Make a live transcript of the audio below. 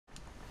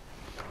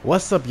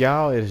What's up,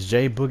 y'all? It's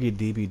J Boogie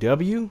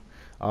DBW,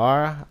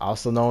 or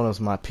also known as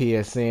my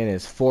PSN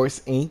is Force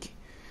Inc.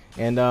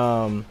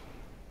 And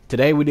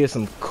today we did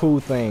some cool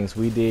things.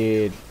 We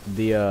did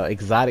the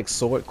exotic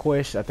sword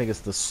quest. I think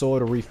it's the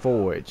Sword of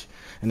Reforge.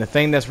 And the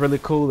thing that's really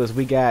cool is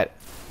we got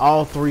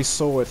all three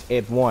swords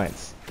at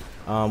once.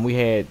 We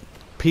had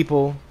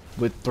people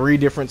with three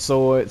different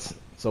swords.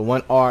 So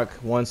one arc,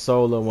 one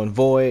solar, one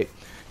void.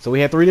 So we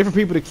had three different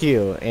people to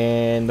kill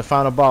and the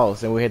final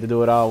boss, and we had to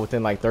do it all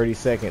within like 30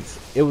 seconds.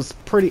 It was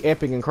pretty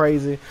epic and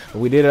crazy, but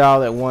we did it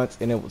all at once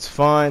and it was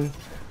fun.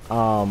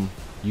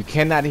 You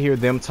cannot hear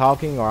them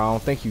talking, or I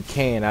don't think you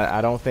can.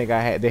 I don't think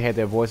they had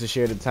their voices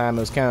shared at the time.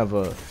 It was kind of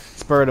a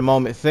spur of the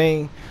moment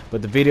thing,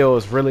 but the video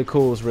was really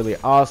cool. It's really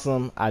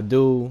awesome. I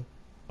do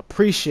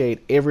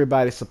appreciate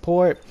everybody's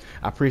support.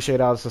 I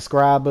appreciate all the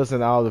subscribers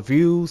and all the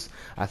views.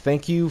 I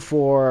thank you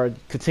for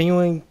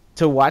continuing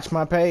to watch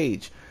my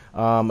page.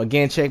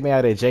 Again, check me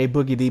out at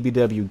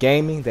JBoogieDBW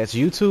Gaming, that's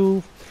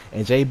YouTube,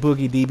 and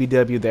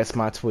JBoogieDBW, that's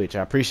my Twitch.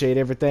 I appreciate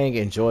everything.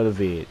 Enjoy the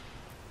vid.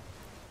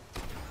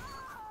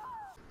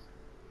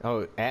 Oh,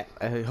 hold up,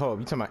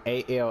 you talking about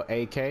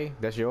ALAK?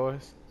 That's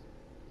yours?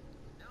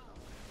 No,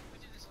 we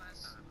did this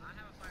last time. I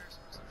have a fire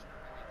source. I'm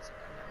sure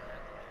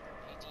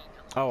maybe it's something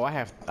like Oh, I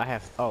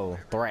have, oh,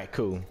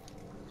 Thraku.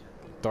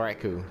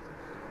 Thraku.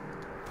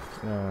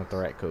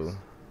 Thraku.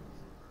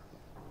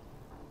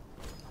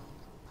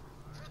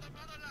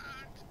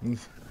 Wait. Make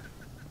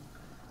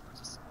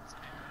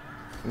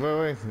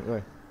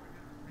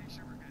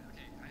sure we're good.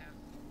 Okay, I have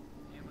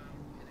ammo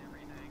and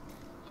everything.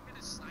 I'm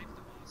gonna snipe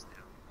the boss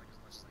down like as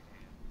much as I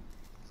can.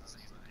 So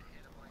he's gonna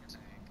hit him like a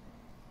tank.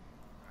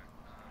 Alright,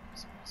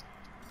 so what's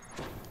going to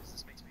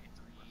this makes me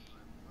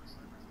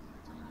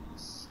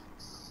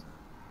 3d6.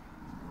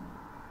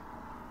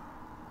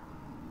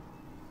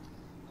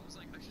 I was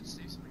like, I should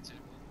save some return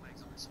while my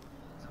auxiliary sword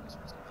is going to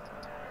attack.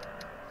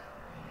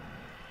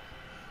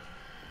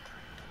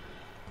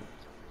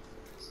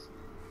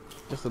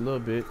 Just a little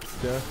bit,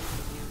 yeah.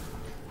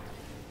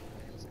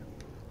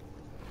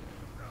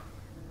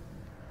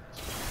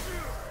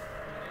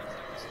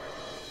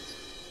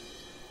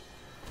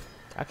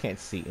 I can't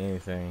see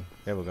anything.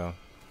 There we go.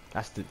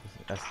 That's The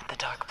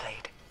dark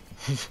blade.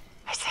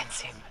 I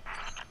sense him.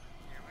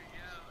 Here we go.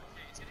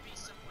 Okay, it's gonna be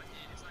somewhat in.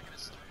 It's not gonna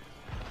start.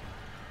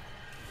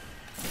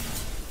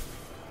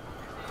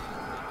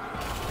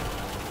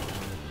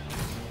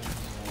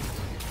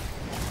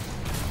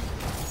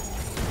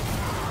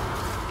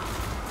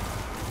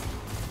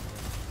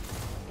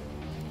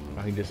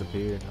 Oh, he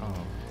disappeared. Oh.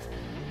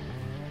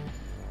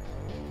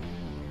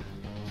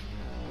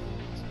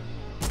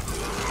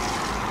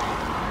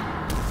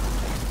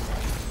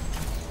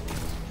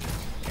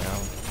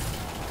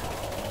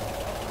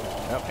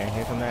 Oh, and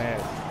here come that.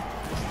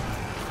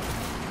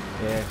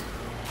 Yeah.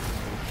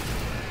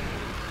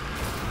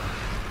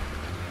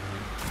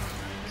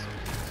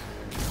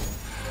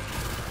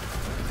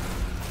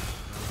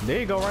 There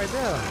you go, right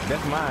there.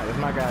 That's mine. That's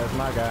my guy. That's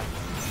my guy.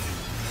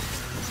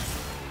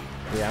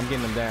 Yeah, I'm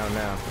getting him down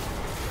now.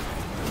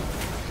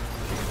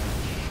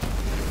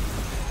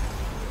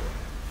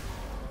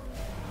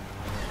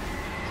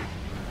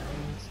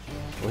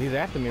 Well, he's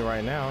after me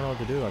right now. I don't know what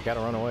to do. I gotta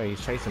run away.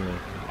 He's chasing me.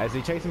 Is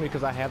he chasing me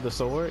because I have the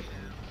sword?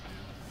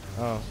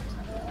 Oh.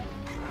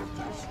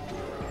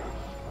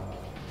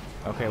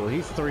 Okay, well,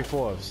 he's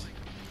 3/4.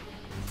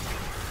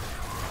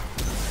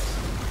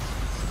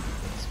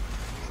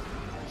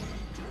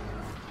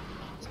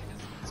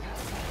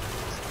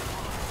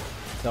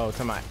 No,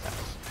 to my.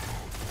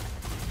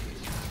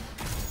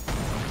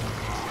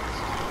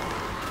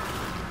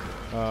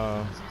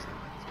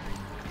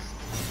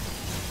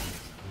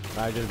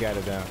 I just got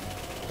it down.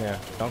 Yeah,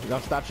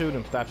 don't stop shooting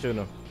him. Stop shooting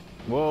him.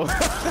 Whoa.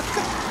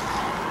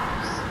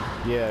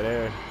 Yeah,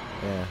 there.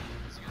 Yeah.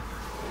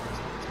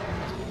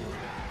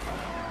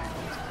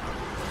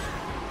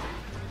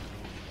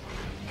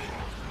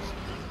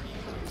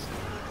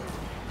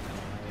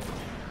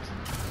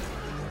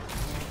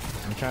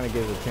 I'm trying to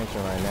get his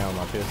attention right now with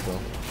my pistol.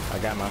 I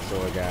got my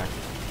sword guy.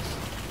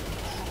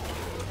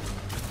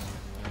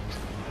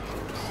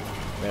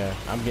 Yeah,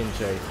 I'm getting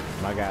chased.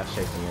 My guy's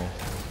chasing me.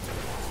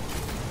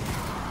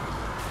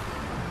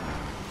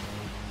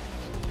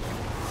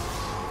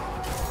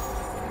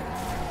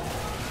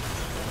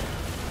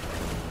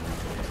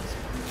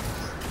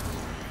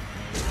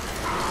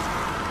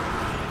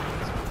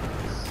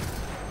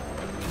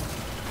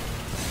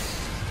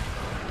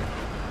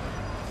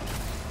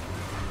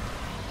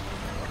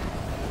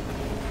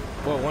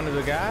 Well, one of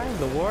the guys,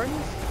 the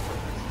wardens?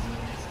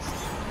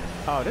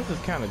 Oh, this is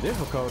kind of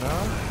difficult,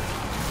 huh?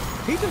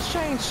 He just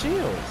changed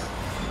shields.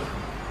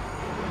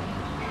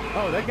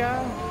 Oh, that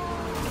guy?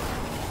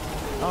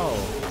 Oh.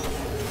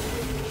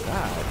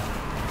 God.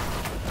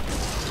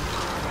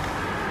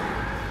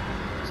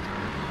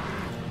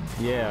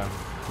 Yeah.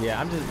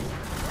 Yeah, I'm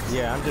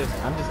just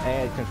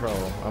ad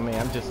control. I mean,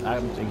 I'm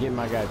getting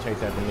my guy to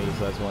chase after me,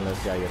 so that's one less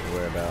guy you have to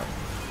worry about.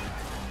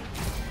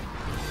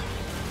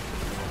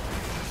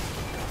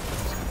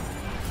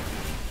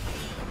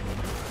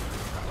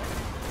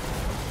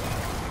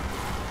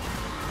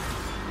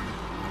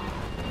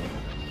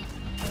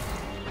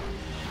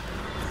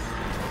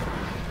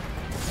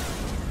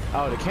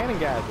 Oh, the cannon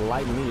guy's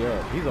lighting me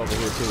up. He's over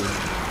here too.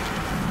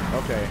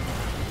 Okay.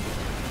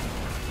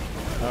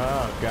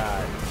 Oh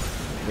god.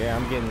 Yeah,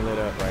 I'm getting lit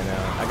up right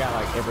now. I got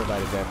like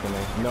everybody after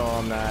me. No,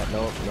 I'm not.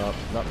 Nope, nope,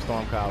 nope.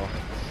 Storm collar.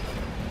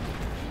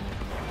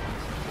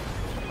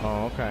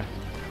 Oh, okay.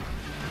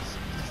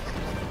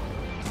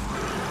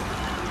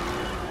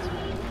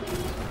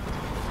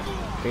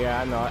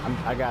 Yeah, I know.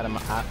 I got him.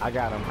 I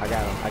got him. I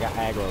got him. I got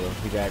aggro.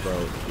 He's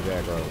aggro. He's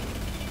aggro.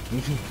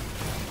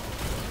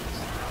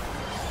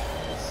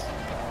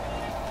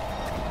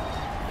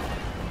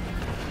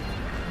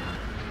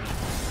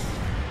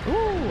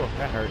 Ooh,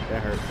 that hurt.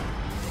 That hurt.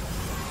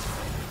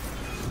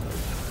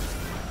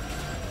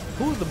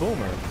 Who's the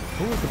boomer?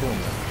 Who is the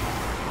boomer?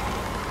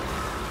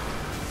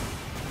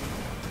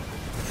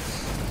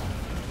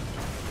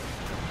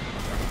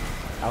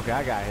 Okay,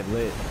 I got hit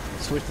lit.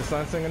 Switch to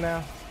Sunsinger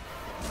now.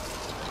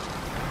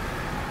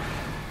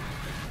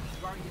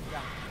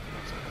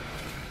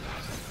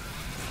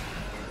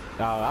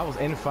 Oh, I was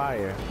in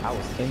fire. I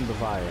was in the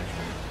fire.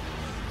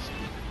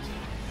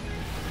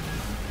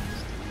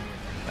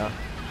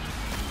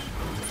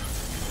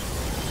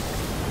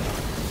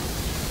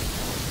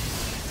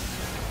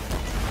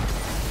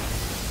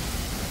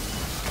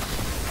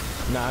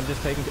 No, I'm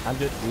just taking. I'm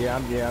just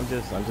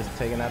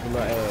taking out the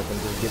little ads. I'm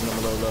just giving them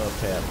a little love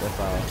tap. That's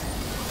all.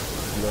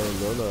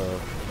 Little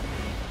love.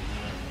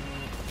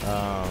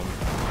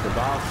 The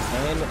boss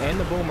and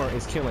the boomer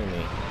is killing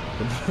me.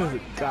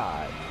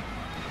 God.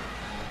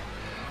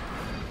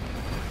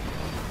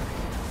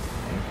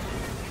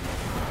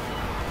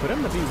 For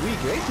them to be weak,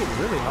 they hit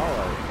really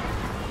hard.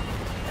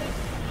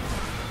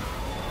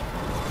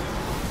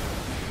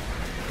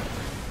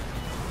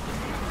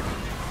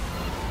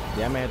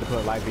 Yeah, I may have to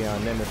put light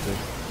beyond Nemesis.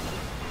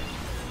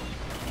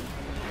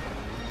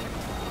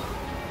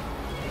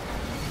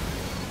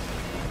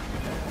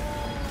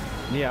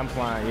 Yeah, I'm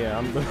flying. Yeah,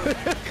 I'm.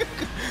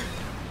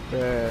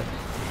 Yeah.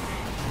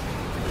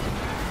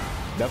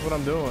 That's what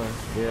I'm doing.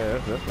 Yeah,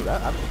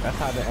 that's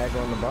how they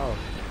aggro on the boss.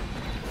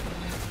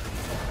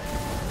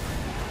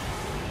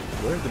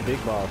 Where's the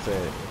big boss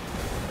at?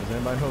 Does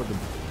anybody know the?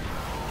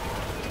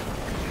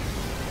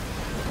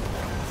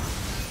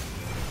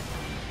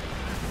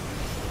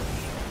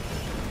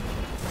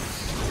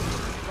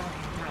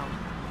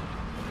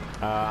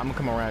 I'm gonna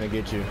come around and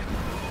get you.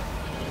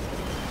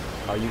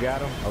 Oh, you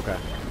got him? Okay.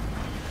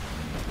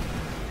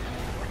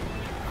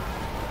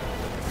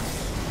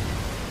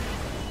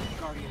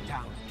 Guardian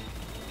down.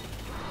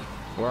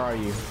 Where are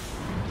you?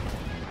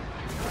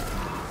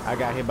 I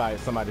got hit by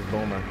somebody's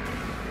boomer.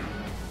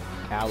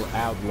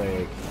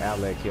 Outleg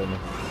killed me.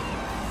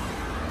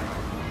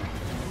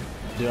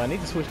 Do I need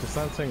to switch to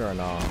Sunsinger or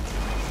no?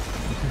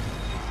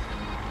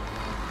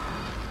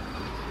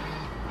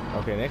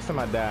 Okay, next time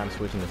I die, I'm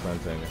switching to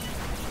Sunsinger.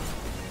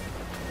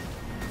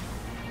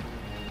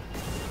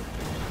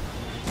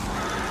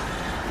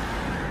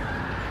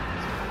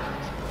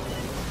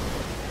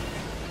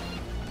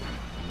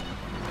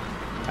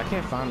 I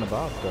can't find the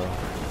boss though.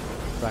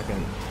 If I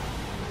can.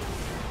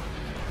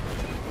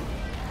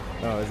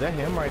 Oh, is that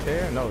him right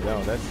there? No,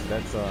 that's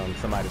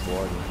somebody's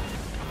warden.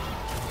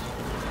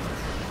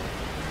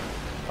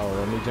 Oh,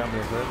 let me jump in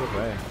the circle.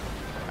 Hey,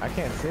 I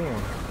can't see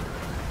him.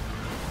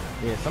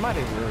 Yeah,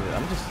 somebody's really.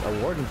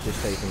 A warden's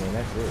just chasing me, and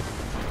that's it.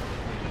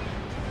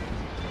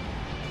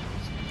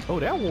 Oh,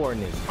 that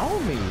warden is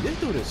on me. This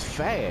dude is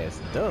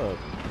fast. Doug,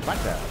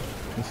 like that.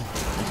 I'm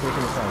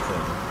switching to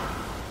Sunset.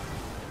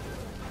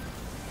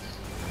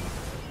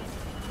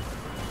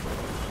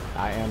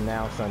 I am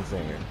now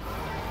Sunsinger.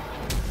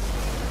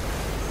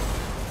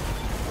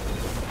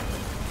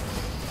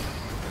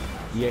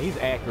 Yeah, he's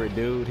accurate,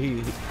 dude.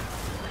 He's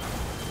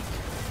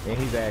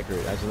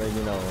accurate. I should let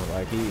you know.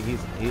 Like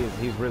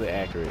he's really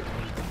accurate.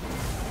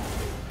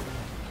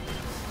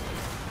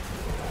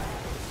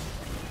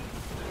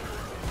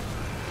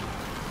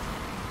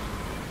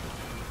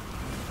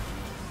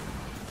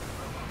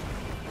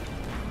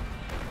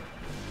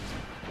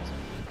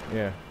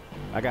 Yeah,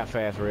 I got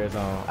fast red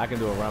zone. I can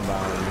do a run by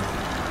on you.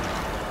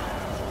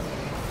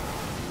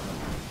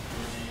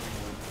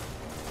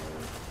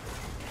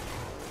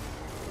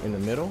 In the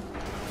middle.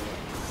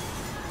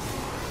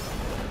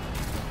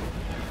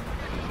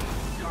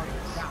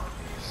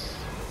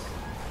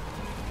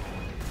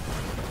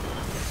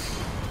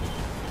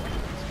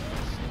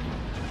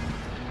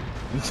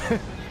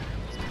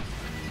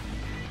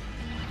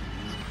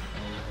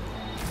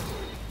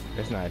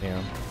 It's not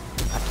him.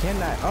 I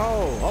cannot.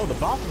 Oh, the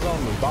boss is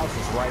on me. Boss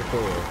is right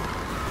there.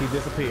 He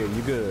disappeared.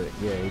 You good?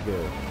 Yeah, you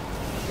good.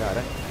 Got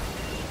it.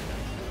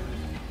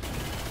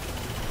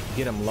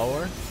 Get him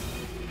lower.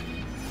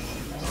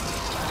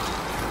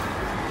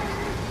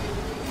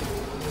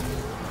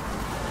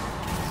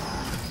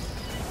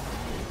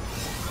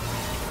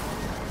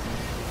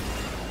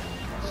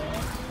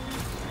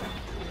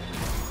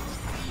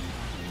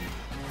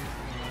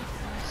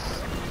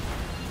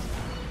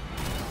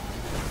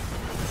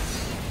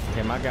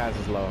 Okay, my guy's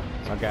is low.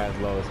 My guy's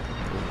low.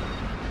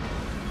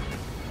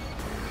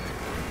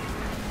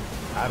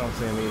 I don't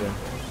see him either.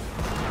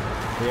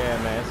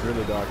 Yeah, man, it's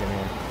really dark in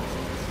here.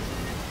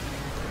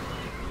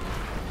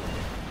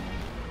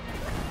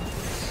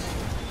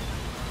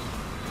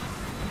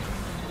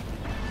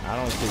 I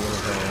don't see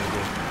anything.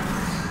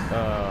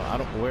 I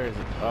don't. Where is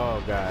it?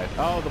 Oh god.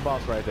 Oh, the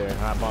boss right there.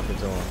 I bumped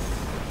into him.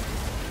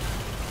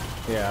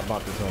 Yeah, I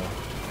bumped into him.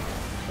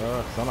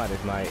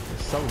 Somebody's night.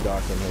 It's so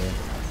dark in here.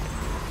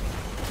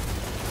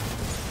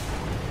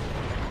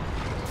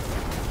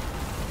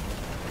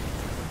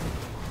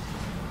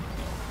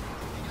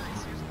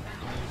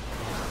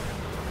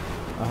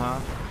 Uh-huh.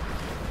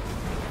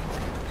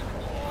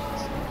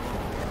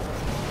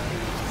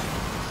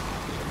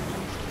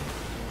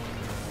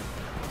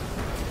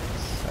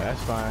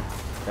 That's fine.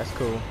 That's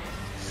cool.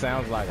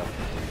 Sounds like a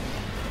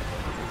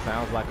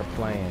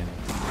plan.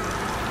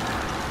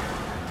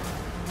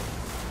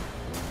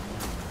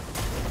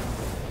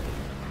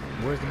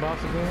 Where's the boss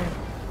again?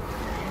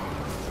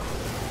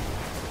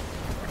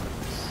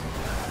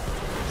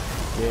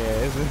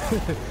 Yeah, isn't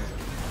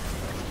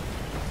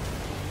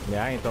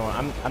yeah, I ain't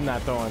throwing. I'm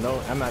not throwing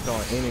no. I'm not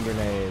throwing any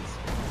grenades.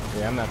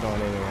 Yeah, I'm not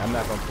throwing any. I'm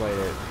not gonna play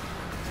that.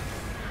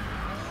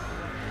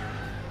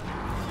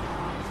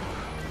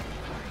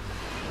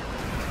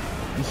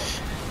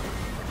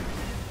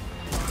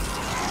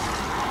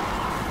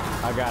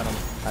 I got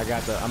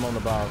him. I'm on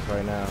the boss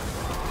right now.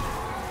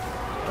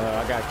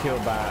 I got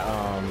killed by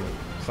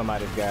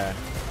somebody's guy,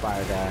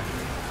 fire guy.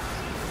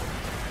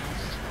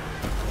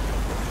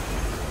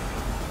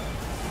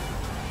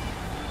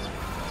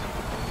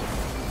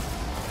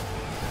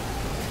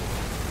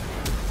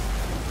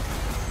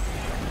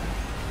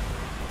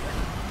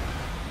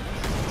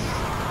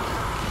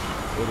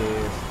 It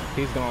is.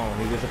 He's gone.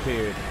 He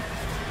disappeared.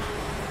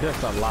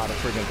 There's a lot of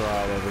freaking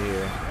thrall over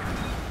here.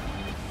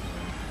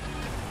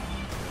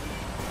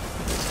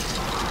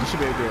 You should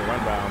be able to do a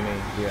run by on me.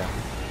 Yeah,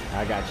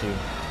 I got you.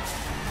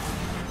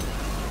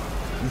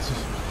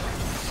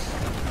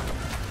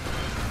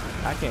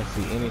 I can't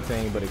see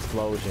anything but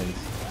explosions.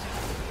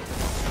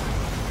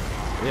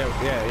 Yeah.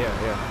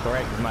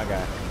 Correct is my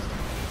guy.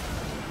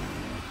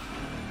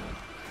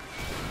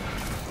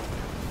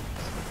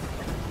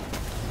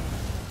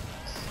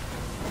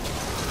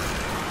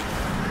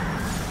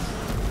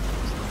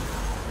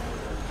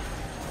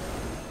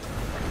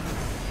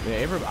 Yeah,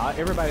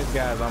 everybody's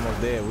guy is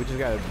almost dead. We just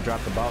gotta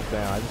drop the boss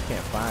down. I just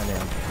can't find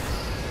him.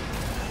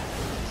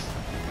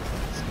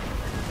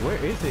 Where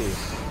is he?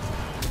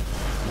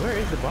 Where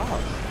is the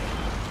boss?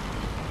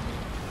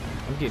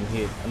 I'm getting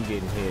hit.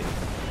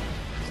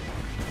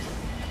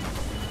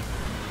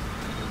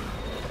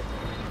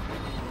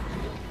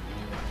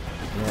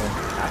 Yeah,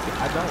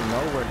 I don't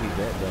know where he's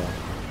at though.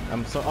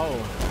 I'm so oh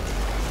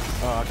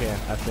okay.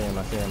 I see him.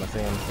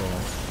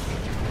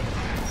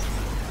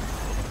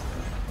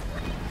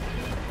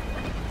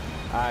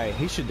 Alright,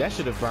 that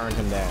should have burned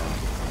him down.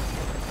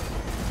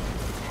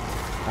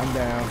 I'm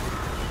down,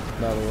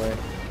 by the way.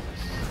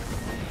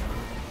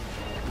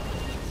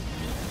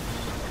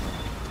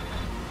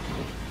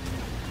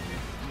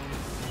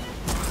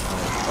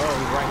 Oh,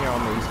 he's right here on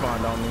me. He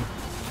spawned on me.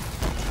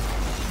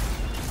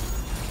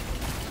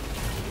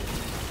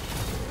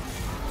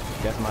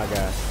 That's my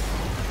guy.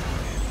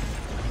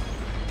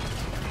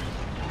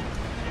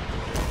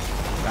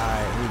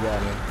 Alright, he got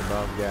me. The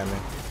boss got me.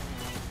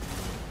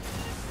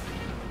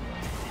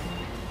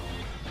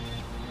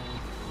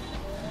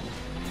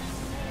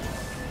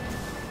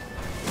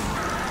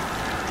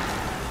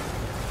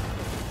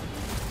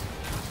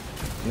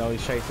 No,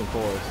 he's chasing for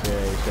us. Yeah,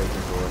 he's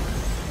chasing for us.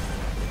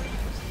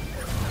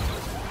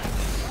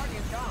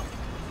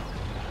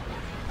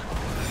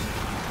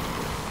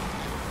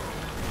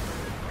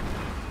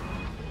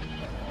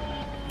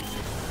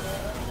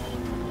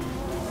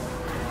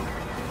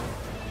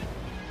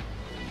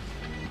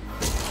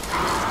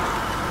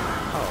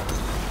 Oh.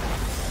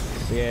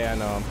 Yeah, I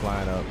know, I'm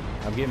flying up.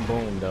 I'm getting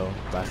boomed though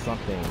by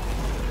something.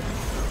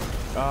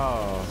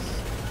 Oh.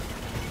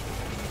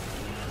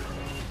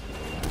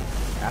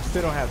 I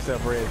still don't have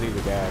self-res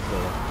either, guys, so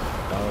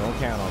don't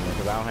count on me,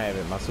 because I don't have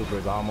it. My super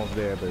is almost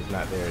there, but it's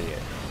not there yet.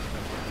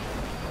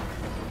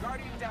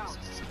 Guardian down.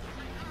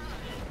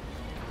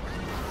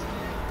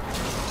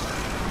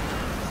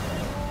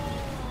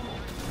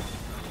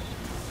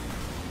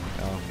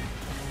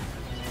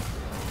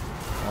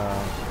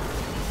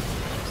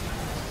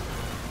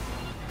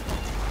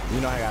 You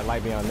know I got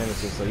light beyond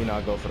nemesis, so you know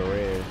I go for the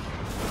res.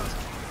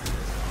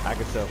 I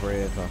can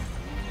self-res, huh?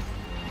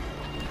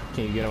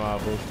 Can you get them all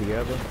both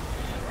together?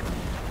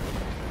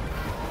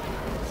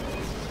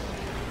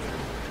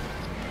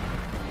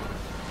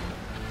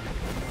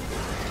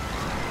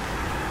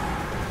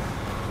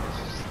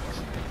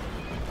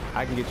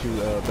 I can get you,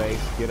 base.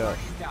 Get up.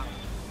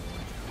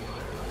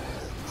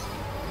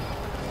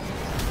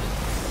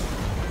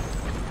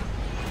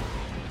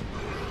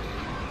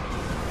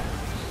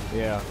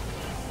 Yeah.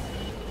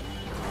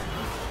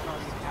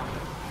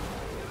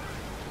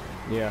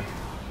 Yeah.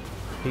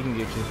 He can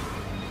get you.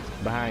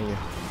 Behind you.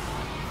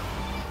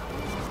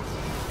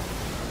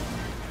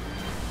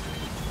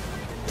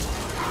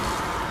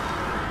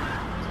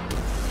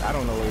 I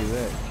don't know where he's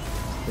at.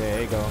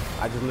 There you go.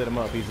 I just lit him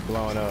up. He's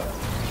blowing up.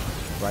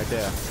 Right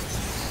there.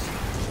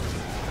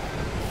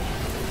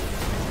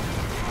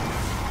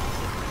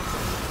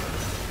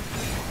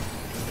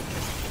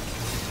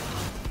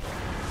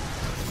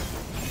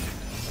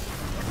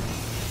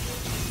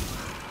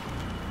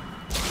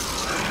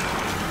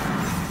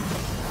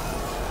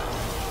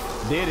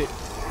 Did it.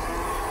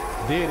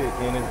 Did it,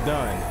 and it's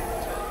done.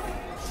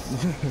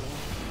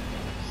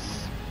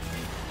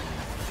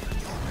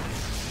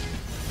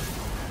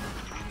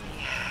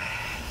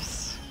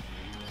 Yes.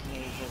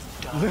 May his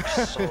dark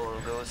soul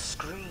go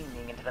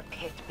screaming into the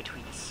pit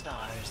between the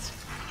stars.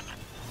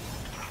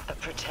 A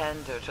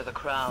pretender to the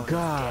crown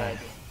God. is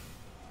dead.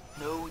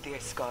 No, dear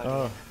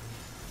Scardian.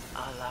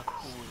 Allah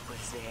Ghul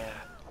was there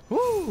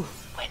Woo!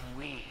 when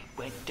we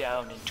went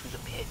down into the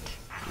pit.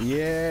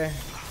 Yeah.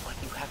 What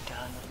you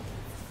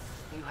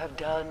have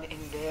done in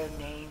their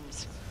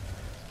names.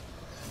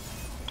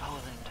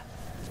 Toland,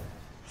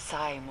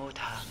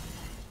 Saimota,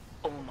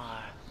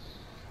 Omar,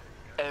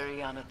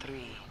 Ariana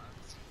 3,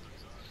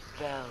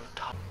 Vel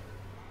Top.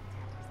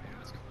 Yeah,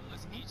 that's cool.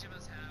 Listen, each of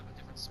us have a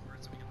different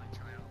sword, so we can like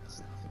try out all this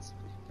stuff and see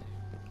what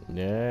we can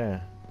do. Yeah.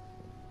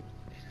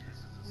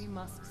 We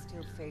must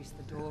still face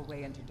the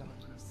doorway into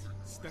darkness.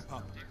 Step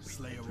up,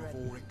 Slayer of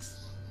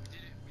Oryx. We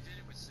did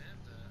it with Sim,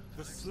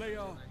 The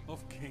Slayer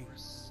of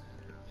Kings.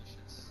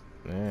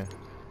 Yeah.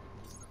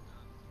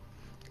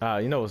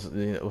 You know,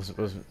 it was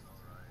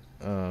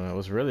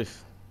really.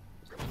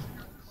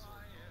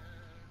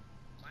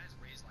 Mine's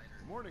raised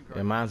lighter. Morning,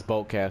 Yeah, mine's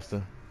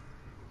Boltcaster.